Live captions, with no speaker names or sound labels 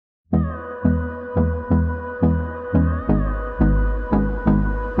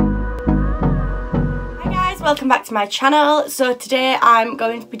welcome back to my channel. So today I'm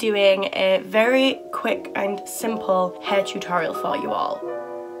going to be doing a very quick and simple hair tutorial for you all.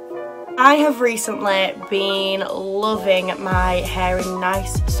 I have recently been loving my hair in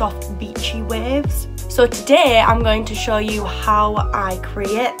nice soft beachy waves. So today I'm going to show you how I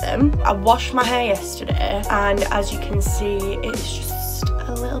create them. I washed my hair yesterday and as you can see it's just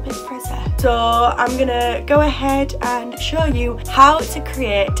a little bit frizzy. So I'm gonna go ahead and show you how to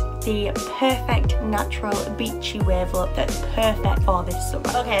create the perfect natural beachy wave look that's perfect for this summer.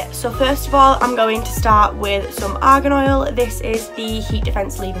 Okay, so first of all I'm going to start with some argan oil. This is the heat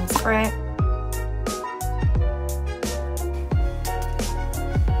defense leave-in spray.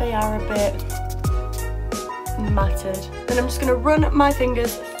 They are a bit matted. Then I'm just going to run my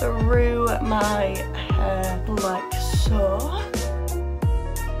fingers through my hair like so.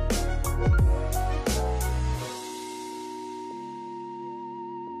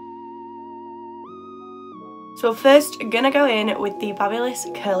 So first, I'm gonna go in with the Fabulous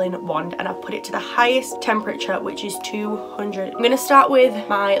Curling Wand and I've put it to the highest temperature, which is 200. I'm gonna start with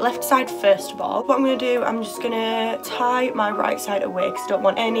my left side first of all. What I'm gonna do, I'm just gonna tie my right side away because I don't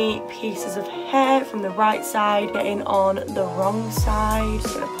want any pieces of hair from the right side getting on the wrong side.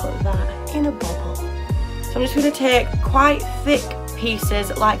 Just gonna put that in a bubble. So I'm just gonna take quite thick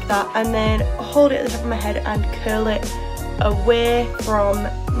pieces like that and then hold it at the top of my head and curl it away from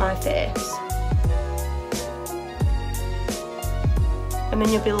my face. And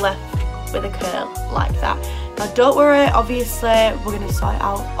then you'll be left with a curl like that. Now don't worry, obviously we're going to sort it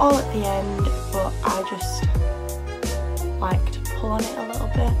out all at the end, but I just like to pull on it a little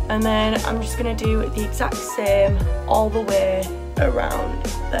bit. And then I'm just going to do the exact same all the way around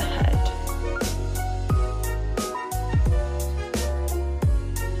the head.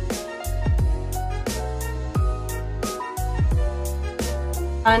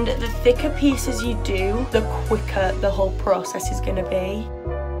 And the thicker pieces you do, the quicker the whole process is going to be.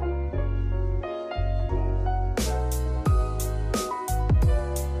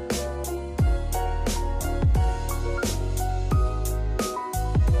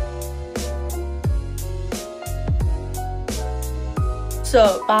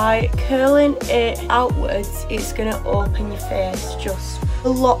 So by curling it outwards, it's going to open your face just a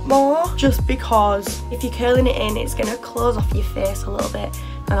lot more, just because if you're curling it in, it's going to close off your face a little bit,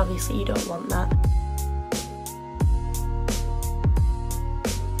 and obviously you don't want that.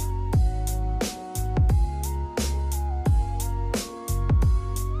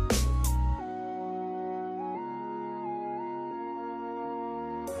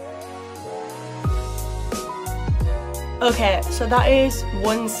 Okay, so that is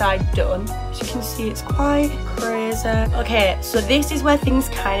one side done. As you can see, it's quite crazy. Okay, so this is where things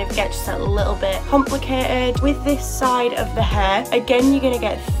kind of get just a little bit complicated. With this side of the hair, again, you're gonna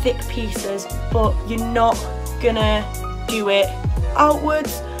get thick pieces, but you're not gonna do it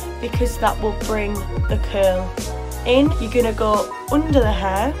outwards because that will bring the curl in. You're gonna go under the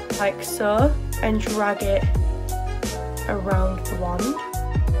hair, like so, and drag it around the wand.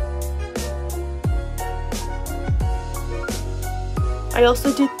 I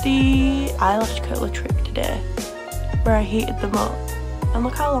also did the eyelash curler trick today, where I heated them up, and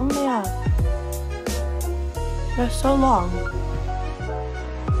look how long they are. They're so long.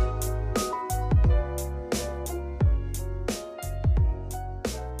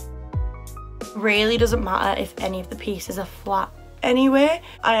 Really doesn't matter if any of the pieces are flat anyway.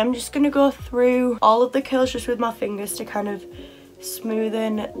 I am just going to go through all of the curls just with my fingers to kind of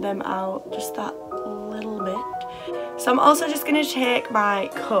smoothen them out just that little bit. So I'm also just going to take my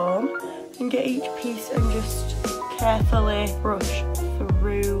comb and get each piece and just carefully brush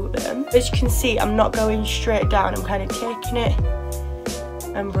through them. As you can see, I'm not going straight down, I'm kind of taking it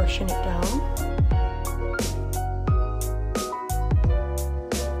and brushing it down.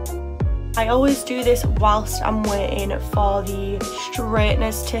 I always do this whilst I'm waiting for the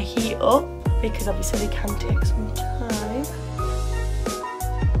straighteners to heat up, because obviously they can take some time.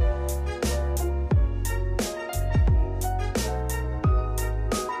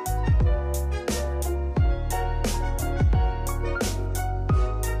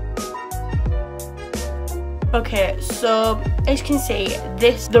 Okay, so as you can see,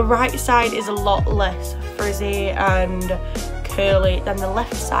 the right side is a lot less frizzy and curly than the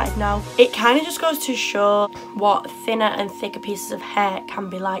left side. Now, it kind of just goes to show what thinner and thicker pieces of hair can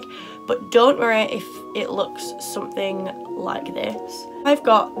be like, but don't worry if it looks something like this. I've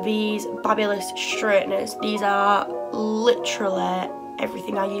got these Fabulous straighteners. These are literally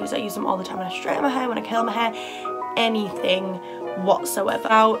everything I use. I use them all the time when I straighten my hair, when I curl my hair, anything whatsoever.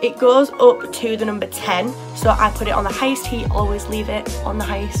 Now it goes up to the number 10, so I put it on the highest heat, always leave it on the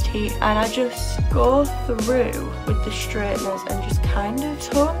highest heat, and I just go through with the straighteners and just kind of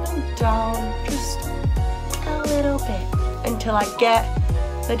tone them down just a little bit until I get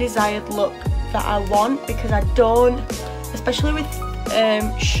the desired look that I want, because I don't, especially with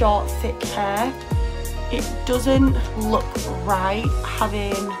short thick hair, it doesn't look right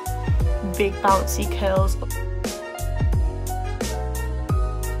having big bouncy curls.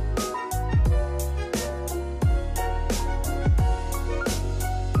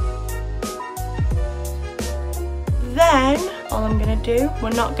 Then all I'm gonna do, we're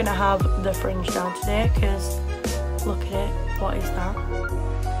not gonna have the fringe down today because look at it, what is that?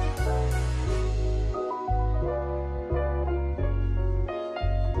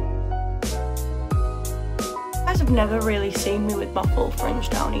 You guys have never really seen me with my full fringe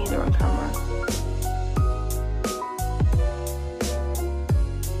down either on camera.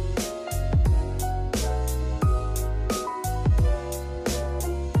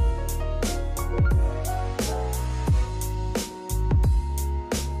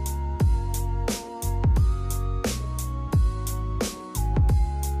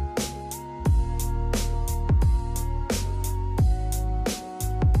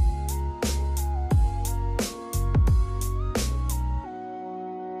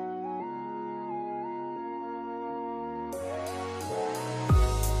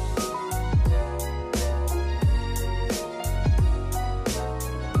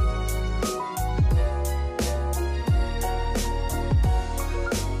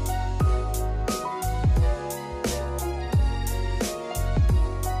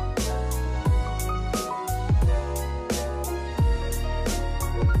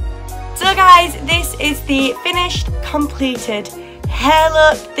 So guys, this is the finished, completed hair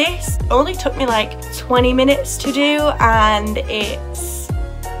look. This only took me like 20 minutes to do, and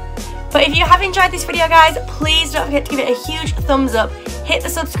but if you have enjoyed this video guys, please don't forget to give it a huge thumbs up, hit the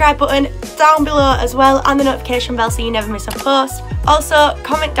subscribe button down below as well, and the notification bell so you never miss a post. Also,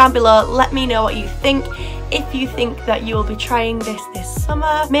 comment down below, let me know what you think. If you think that you will be trying this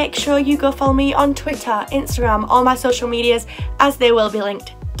summer, make sure you go follow me on Twitter, Instagram, all my social medias, as they will be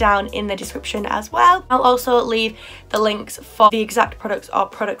linked down in the description as well. I'll also leave the links for the exact products or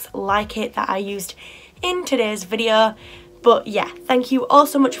products like it that I used in today's video. But yeah, thank you all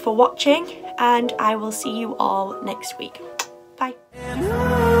so much for watching, and I will see you all next week. Bye. We'll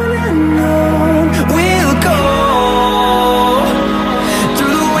go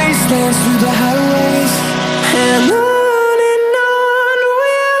through the wastelands, through the